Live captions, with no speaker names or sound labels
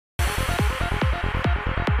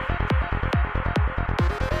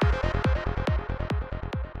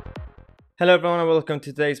Hello everyone and welcome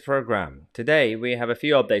to today's program. Today we have a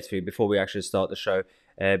few updates for you before we actually start the show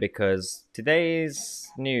because today's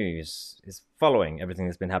news is following everything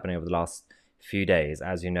that's been happening over the last few days.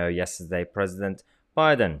 As you know, yesterday President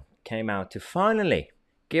Biden came out to finally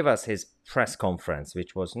give us his press conference,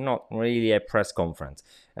 which was not really a press conference.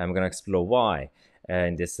 And we're going to explore why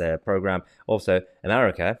in this program. Also,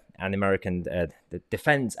 America and American the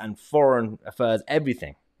defense and foreign affairs,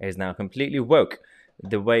 everything is now completely woke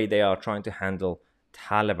the way they are trying to handle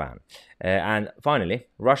Taliban. And finally,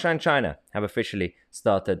 Russia and China have officially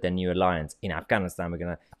started their new alliance in Afghanistan. We're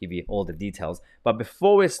going to give you all the details. But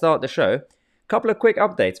before we start the show, a couple of quick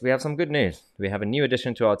updates. We have some good news. We have a new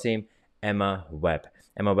addition to our team, Emma Webb.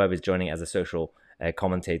 Emma Webb is joining as a social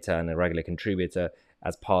commentator and a regular contributor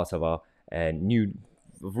as part of our new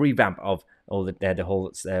revamp of all the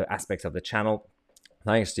whole aspects of the channel.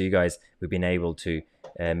 Thanks to you guys, we've been able to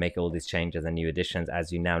make all these changes and new additions.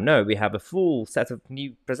 As you now know, we have a full set of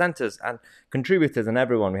new presenters and contributors and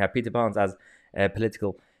everyone. We have Peter Barnes as a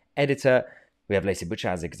political editor. We have Lacey Butcher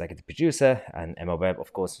as executive producer. And Emma Webb,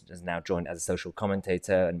 of course, is now joined as a social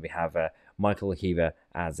commentator. And we have Michael Heaver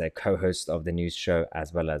as a co-host of the news show,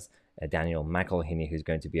 as well as Daniel McElhinney, who's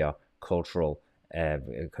going to be our cultural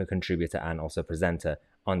contributor and also presenter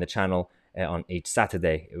on the channel. On each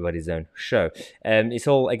Saturday with his own show. It's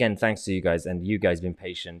all, again, thanks to you guys, and you guys been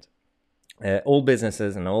patient. All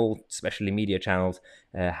businesses and all, especially media channels,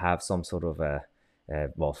 have some sort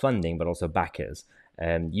of, funding, but also backers.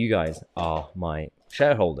 You guys are my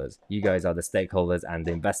shareholders. You guys are the stakeholders and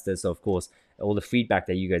the investors. So, of course, all the feedback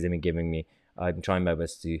that you guys have been giving me, I've been trying my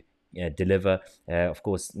best to deliver. Of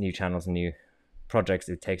course, new channels, new projects,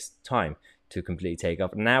 it takes time to completely take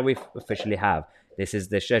off. Now we officially have. This is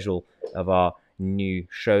the schedule of our new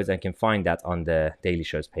shows, and you can find that on the daily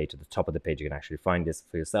shows page. At the top of the page, you can actually find this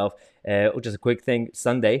for yourself. Just a quick thing,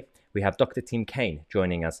 Sunday, we have Dr. Tim Kaine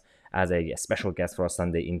joining us as a special guest for our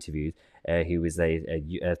Sunday interviews. He was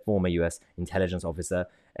a former US intelligence officer,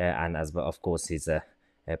 and as well, of course, he's a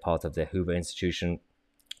part of the Hoover Institution.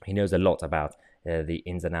 He knows a lot about the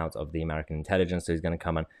ins and outs of the American intelligence, so he's going to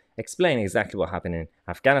come and explain exactly what happened in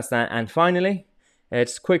Afghanistan. And finally,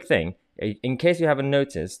 it's a quick thing. In case you haven't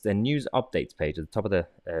noticed, the news updates page at the top of the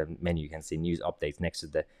menu, you can see news updates next to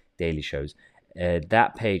the daily shows.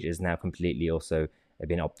 That page is now completely also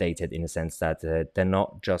been updated in the sense that they're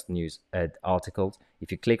not just news articles.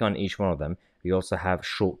 If you click on each one of them, we also have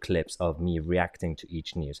short clips of me reacting to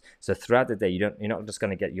each news. So throughout the day, you're not just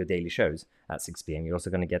going to get your daily shows at 6 p.m. You're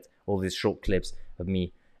also going to get all these short clips of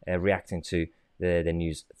me reacting to the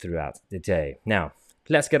news throughout the day. Now,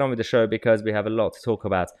 let's get on with the show because we have a lot to talk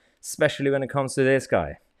about, especially when it comes to this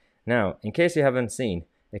guy. Now, in case you haven't seen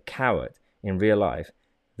a coward in real life,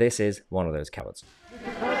 this is one of those cowards.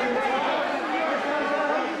 Mr.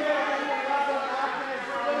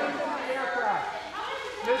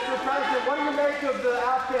 President, what do you make of the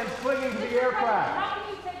Afghans clinging to the aircraft?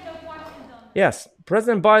 Yes,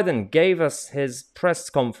 President Biden gave us his press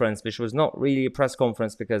conference, which was not really a press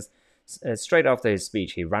conference because straight after his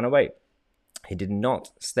speech, he ran away. He did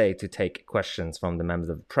not stay to take questions from the members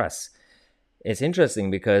of the press. It's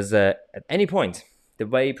interesting because at any point, the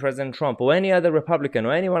way President Trump or any other Republican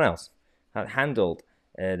or anyone else had handled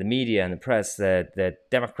the media and the press, the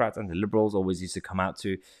Democrats and the liberals always used to come out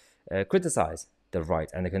to criticize the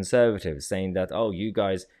right and the conservatives, saying that, oh, you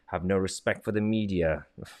guys have no respect for the media.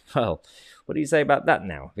 Well, what do you say about that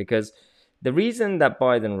now? Because the reason that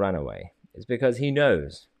Biden ran away is because he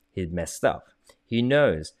knows he'd messed up. He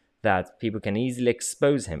knows that people can easily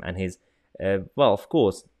expose him and his, of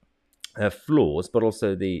course, flaws, but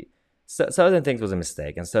also the certain things was a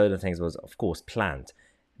mistake and certain things was, of course, planned.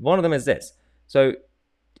 One of them is this. So,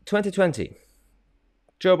 2020,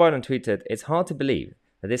 Joe Biden tweeted, "It's hard to believe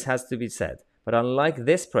that this has to be said, but unlike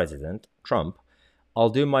this president, Trump,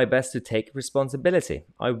 I'll do my best to take responsibility.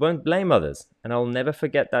 I won't blame others, and I'll never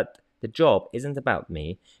forget that the job isn't about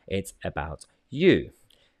me, it's about you."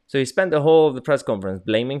 So he spent the whole of the press conference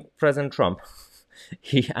blaming President Trump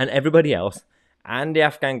and everybody else and the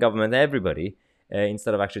Afghan government, everybody,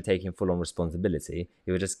 instead of actually taking full-on responsibility.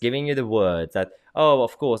 He was just giving you the words that, oh,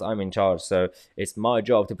 of course, I'm in charge, so it's my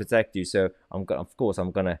job to protect you, so I'm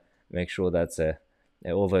going to make sure that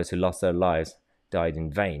all those who lost their lives died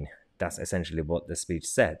in vain. That's essentially what the speech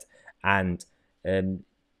said. And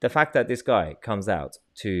the fact that this guy comes out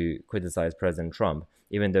to criticize President Trump,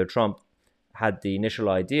 even though Trump had the initial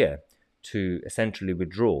idea to essentially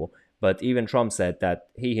withdraw, but even Trump said that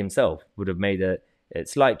he himself would have made a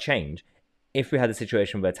slight change if we had a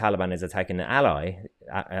situation where Taliban is attacking an ally,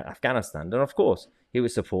 Afghanistan, then of course he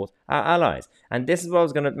would support our allies. And this is what I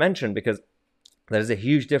was going to mention because there's a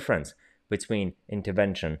huge difference between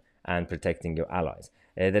intervention and protecting your allies.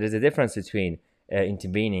 There is a difference between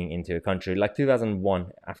intervening into a country like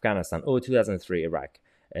 2001 Afghanistan or 2003 Iraq,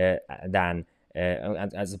 than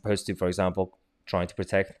as opposed to, for example, trying to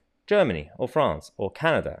protect Germany or France or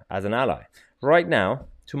Canada as an ally. Right now,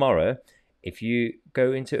 tomorrow, if you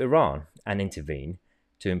go into Iran and intervene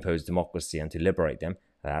to impose democracy and to liberate them,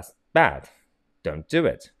 that's bad. Don't do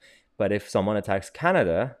it. But if someone attacks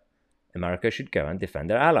Canada, America should go and defend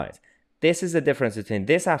their allies. This is the difference between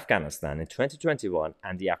this Afghanistan in 2021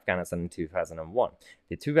 and the Afghanistan in 2001.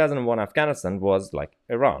 The 2001 Afghanistan was like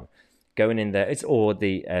Iran, going in there. It's all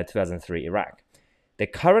the 2003 Iraq. The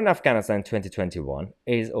current Afghanistan in 2021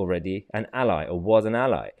 is already an ally, or was an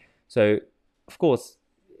ally. So, of course,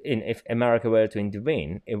 if America were to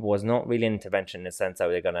intervene, it was not really an intervention in the sense that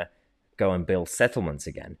they're going to go and build settlements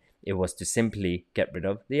again. It was to simply get rid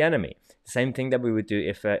of the enemy. The same thing that we would do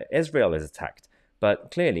if Israel is attacked.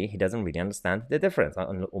 But clearly, he doesn't really understand the difference.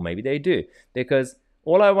 Or maybe they do. Because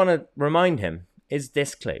all I want to remind him is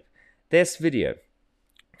this clip. This video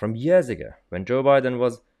from years ago when Joe Biden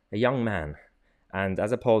was a young man. And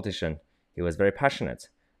as a politician, he was very passionate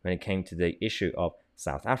when it came to the issue of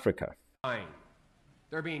South Africa.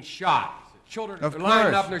 They're being shot. Children, they're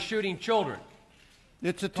lining up and they're shooting children.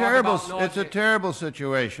 It's a terrible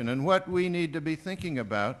situation, and what we need to be thinking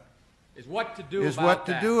about is what to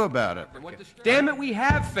do about it. Damn it, we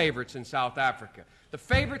have favorites in South Africa. The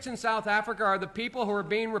favorites in South Africa are the people who are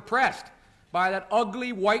being repressed by that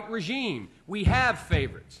ugly white regime. We have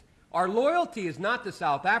favorites. Our loyalty is not to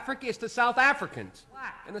South Africa, it's to South Africans.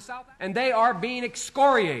 And they are being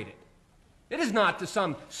excoriated. It is not to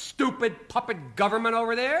some stupid puppet government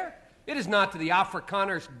over there. It is not to the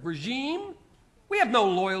Afrikaner regime. We have no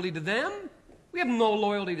loyalty to them. We have no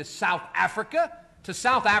loyalty to South Africa, to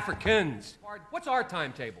South Africans. What's our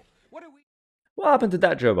timetable? What happened to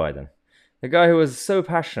that Joe Biden? The guy who was so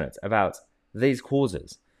passionate about these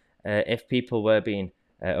causes. If people were being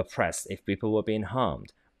oppressed, if people were being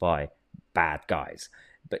harmed by bad guys.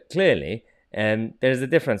 But clearly, there's a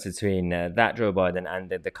difference between that Joe Biden and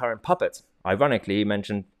the current puppet. Ironically, he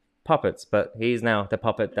mentioned puppets, but he's now the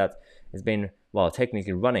puppet that has been, well,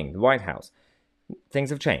 technically running the White House. Things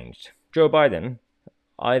have changed. Joe Biden,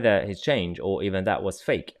 either his change or even that was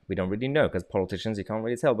fake. We don't really know, because politicians, you can't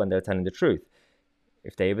really tell when they're telling the truth,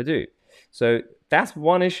 if they ever do. So that's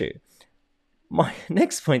one issue. My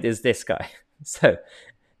next point is this guy. So,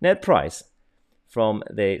 Ned Price from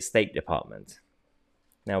the State Department.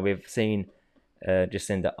 Now, we've seen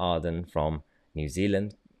Jacinda Ardern from New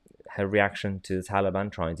Zealand, her reaction to the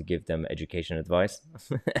Taliban, trying to give them education advice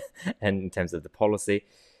and in terms of the policy.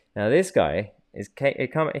 Now, this guy,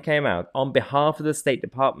 it came out on behalf of the State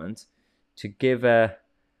Department to give their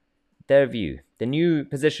view, the new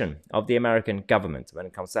position of the American government when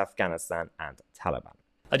it comes to Afghanistan and Taliban.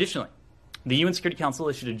 Additionally, the UN Security Council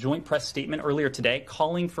issued a joint press statement earlier today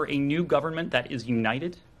calling for a new government that is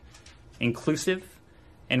united, inclusive,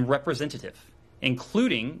 and representative,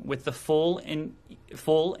 including with the full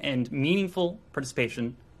and meaningful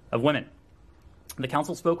participation of women. The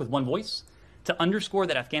Council spoke with one voice to underscore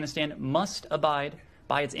that Afghanistan must abide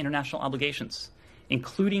by its international obligations,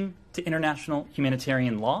 including to international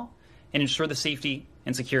humanitarian law, and ensure the safety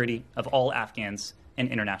and security of all Afghans and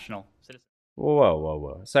international citizens.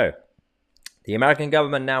 Whoa. So, the American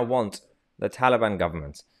government now wants the Taliban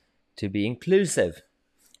government to be inclusive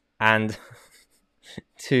and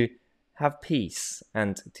to have peace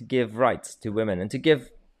and to give rights to women and to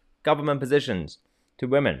give government positions to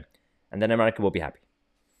women. And then America will be happy.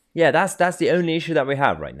 Yeah, that's the only issue that we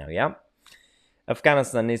have right now, yeah?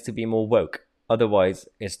 Afghanistan needs to be more woke. Otherwise,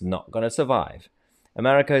 it's not going to survive.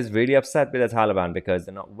 America is really upset with the Taliban because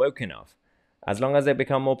they're not woke enough. As long as they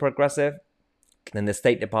become more progressive, then the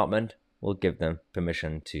State Department will give them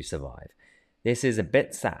permission to survive. This is a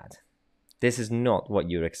bit sad. This is not what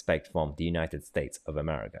you expect from the United States of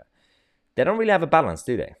America. They don't really have a balance,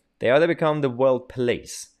 do they? They either become the world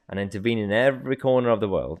police and intervene in every corner of the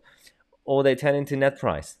world, or they turn into Ned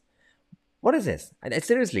Price. What is this?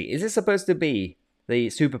 Seriously, is this supposed to be the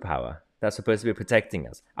superpower that's supposed to be protecting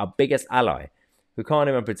us? Our biggest ally, who can't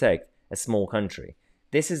even protect a small country.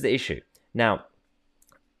 This is the issue. Now,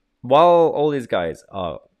 while all these guys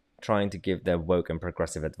are trying to give their woke and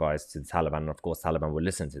progressive advice to the Taliban, and of course Taliban will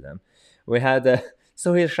listen to them, we had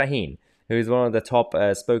Sohail Shaheen, who is one of the top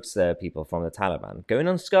spokespeople from the Taliban, going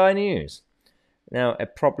on Sky News. Now, a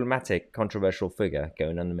problematic, controversial figure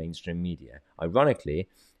going on the mainstream media. Ironically,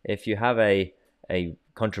 if you have a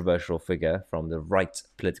controversial figure from the right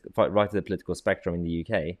of the political spectrum in the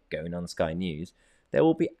UK going on Sky News, there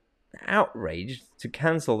will be outraged to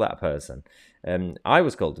cancel that person. I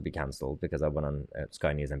was called to be cancelled because I went on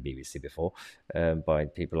Sky News and BBC before by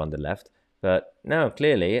people on the left. But no,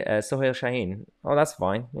 clearly, Sohail Shaheen, oh, that's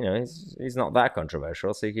fine. You know, he's not that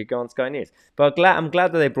controversial, so he could go on Sky News. But I'm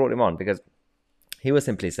glad that they brought him on, because he was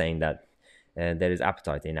simply saying that there is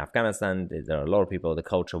appetite in Afghanistan. There are a lot of people, the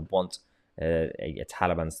culture want a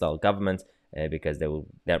Taliban-style government because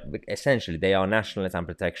they're essentially, they are nationalists and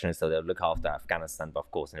protectionists, so they'll look after Afghanistan, but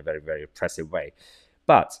of course in a very, very oppressive way.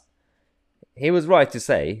 But he was right to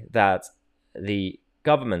say that the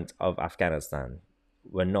government of Afghanistan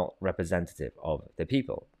were not representative of the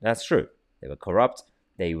people. That's true. They were corrupt.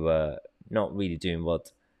 They were not really doing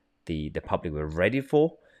what the public were ready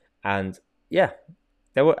for. And yeah,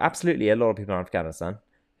 there were absolutely a lot of people in Afghanistan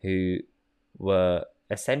who were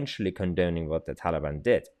essentially condoning what the Taliban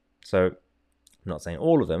did. So I'm not saying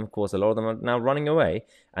all of them. Of course, a lot of them are now running away.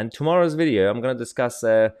 And tomorrow's video, I'm going to discuss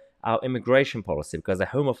our immigration policy, because the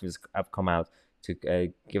Home Office have come out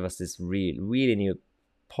to give us this really new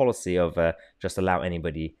policy of just allow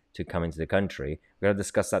anybody to come into the country. We're going to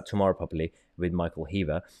discuss that tomorrow properly with Michael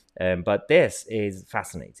Heaver. But this is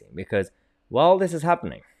fascinating, because while this is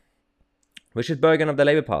happening, Richard Bergen of the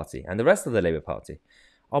Labour Party and the rest of the Labour Party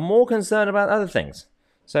are more concerned about other things.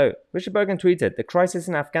 So Richard Bergen tweeted, "The crisis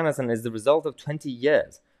in Afghanistan is the result of 20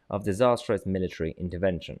 years of disastrous military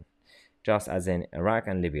intervention. Just as in Iraq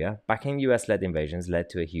and Libya, backing US-led invasions led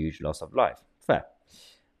to a huge loss of life." Fair.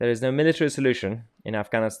 There is no military solution in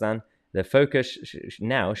Afghanistan. The focus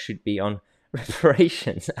now should be on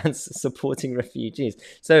reparations and supporting refugees.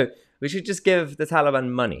 So we should just give the Taliban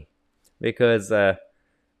money, because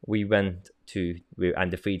we went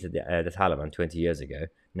and defeated the Taliban 20 years ago.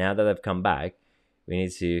 Now that they've come back, we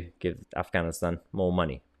need to give Afghanistan more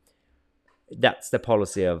money. That's the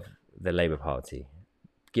policy of the Labour Party.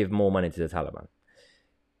 Give more money to the Taliban.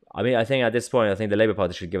 I mean, I think at this point, the Labour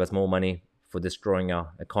Party should give us more money for destroying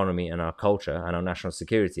our economy and our culture and our national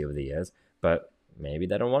security over the years. But maybe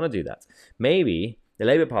they don't want to do that. Maybe the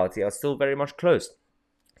Labour Party are still very much close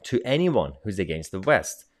to anyone who's against the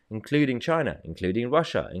West, including China, including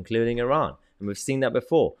Russia, including Iran. And we've seen that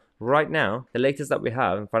before. Right now, the latest that we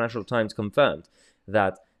have, Financial Times confirmed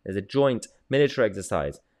that there's a joint military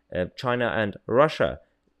exercise of China and Russia.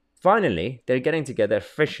 Finally, they're getting together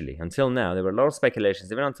officially. Until now, there were a lot of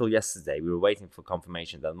speculations. Even until yesterday, we were waiting for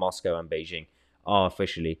confirmation that Moscow and Beijing are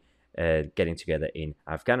officially getting together in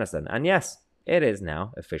Afghanistan. And yes, it is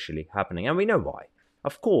now officially happening. And we know why.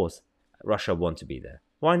 Of course, Russia want to be there.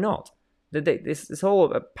 Why not? It's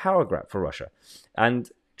all a power grab for Russia.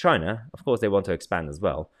 And China, of course, they want to expand as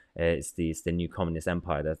well. It's the new communist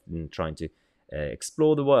empire that's been trying to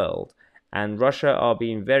explore the world. And Russia are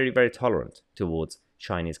being very, very tolerant towards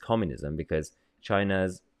Chinese communism, because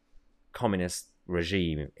China's communist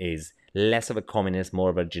regime is less of a communist, more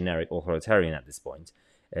of a generic authoritarian at this point.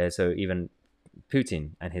 So even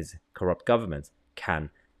Putin and his corrupt government can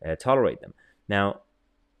tolerate them. Now,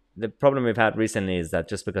 the problem we've had recently is that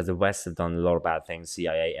just because the West have done a lot of bad things,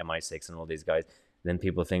 CIA, MI6 and all these guys, then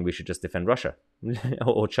people think we should just defend Russia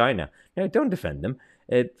or China. No, don't defend them.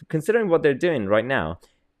 Considering what they're doing right now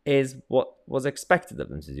is what was expected of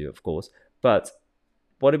them to do, of course. But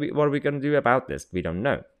what are we going to do about this? We don't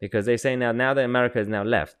know, because they say now that America is now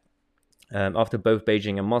left, after both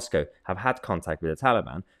Beijing and Moscow have had contact with the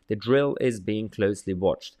Taliban, the drill is being closely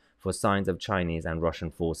watched for signs of Chinese and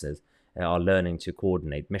Russian forces are learning to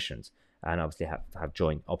coordinate missions and obviously have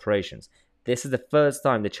joint operations. This is the first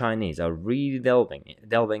time the Chinese are really delving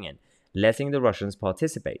in, letting the Russians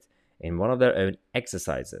participate in one of their own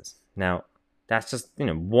exercises. Now, that's just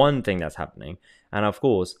one thing that's happening, and of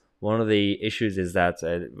course, one of the issues is that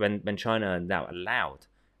when China now allowed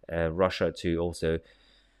Russia to also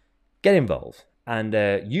get involved and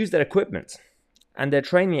use their equipment and their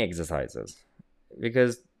training exercises,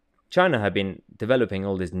 because China have been developing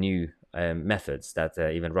all these new methods that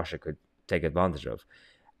even Russia could take advantage of.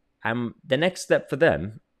 The next step for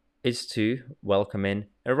them is to welcome in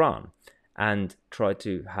Iran and try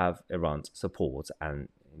to have Iran's support. And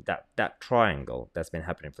that triangle that's been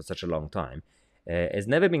happening for such a long time has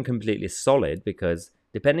never been completely solid, because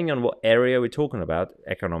depending on what area we're talking about,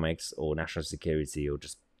 economics or national security or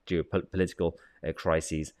just geopolitical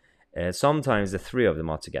crises, sometimes the three of them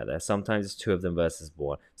are together, sometimes it's two of them versus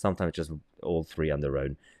one, sometimes just all three on their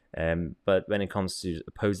own. But when it comes to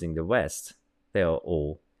opposing the West, they are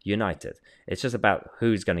all united. It's just about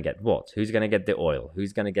who's going to get what, who's going to get the oil,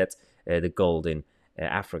 who's going to get the gold in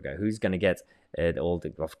Africa, who's going to get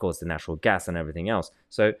of course, the natural gas and everything else.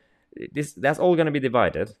 So that's all going to be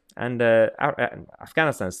divided, and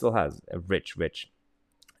Afghanistan still has a rich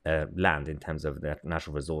land in terms of their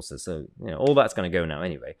natural resources. So all that's going to go now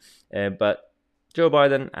anyway. But Joe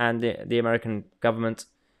Biden and the American government,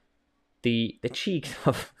 the cheek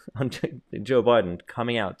of Joe Biden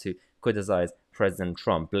coming out to criticize President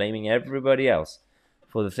Trump, blaming everybody else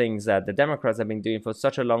for the things that the Democrats have been doing for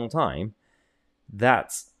such a long time,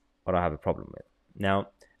 that's what I have a problem with. Now,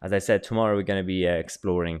 as I said, tomorrow we're going to be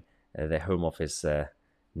exploring the Home Office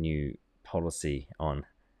new policy on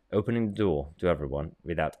opening the door to everyone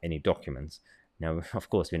without any documents. Now, of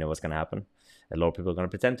course, we know what's going to happen. A lot of people are going to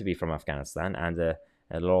pretend to be from Afghanistan, and a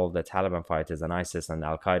lot of the Taliban fighters and ISIS and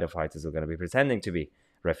Al-Qaeda fighters are going to be pretending to be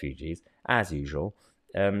refugees, as usual.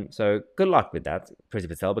 So good luck with that, Priti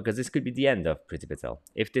Patel, because this could be the end of Priti Patel.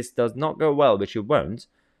 If this does not go well, which it won't,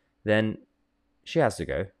 then she has to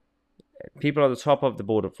go. People at the top of the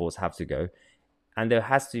border force have to go, and there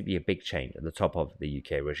has to be a big change at the top of the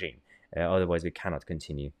UK regime. Otherwise, we cannot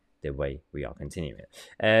continue the way we are continuing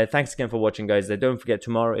it. Thanks again for watching, guys. Don't forget,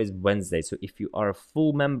 tomorrow is Wednesday, so if you are a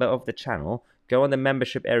full member of the channel, go on the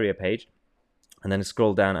membership area page and then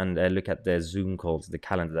scroll down and look at the Zoom calls, the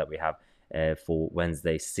calendar that we have for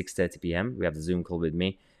Wednesday, 6:30 p.m. We have the Zoom call with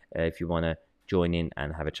me. If you want to join in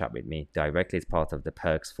and have a chat with me directly, it's part of the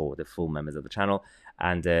perks for the full members of the channel.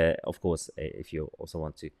 And of course, if you also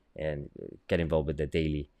want to get involved with the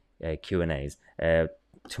daily Q&As,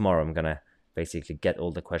 tomorrow I'm going to basically get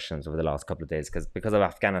all the questions over the last couple of days, because of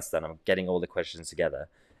Afghanistan, I'm getting all the questions together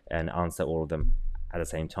and answer all of them at the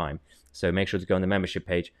same time. So make sure to go on the membership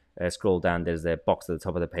page, scroll down, there's a box at the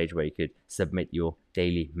top of the page where you could submit your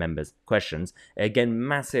daily members questions. Again,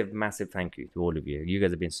 massive thank you to all of you. You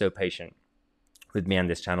guys have been so patient with me on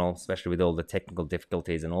this channel, especially with all the technical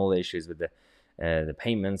difficulties and all the issues with the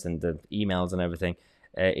payments and the emails and everything.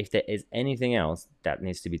 If there is anything else that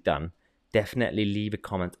needs to be done, definitely leave a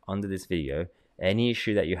comment under this video, any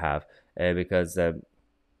issue that you have, because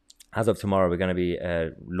as of tomorrow we're going to be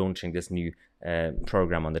launching this new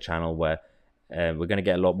program on the channel where we're going to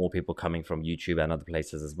get a lot more people coming from YouTube and other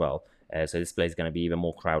places as well. So this place is going to be even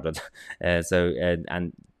more crowded.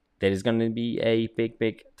 And there is going to be a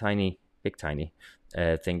big tiny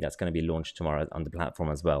thing that's going to be launched tomorrow on the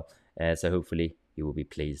platform as well. So hopefully you will be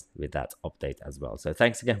pleased with that update as well. So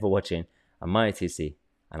thanks again for watching. I'm MyTC,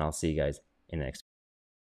 and I'll see you guys in the next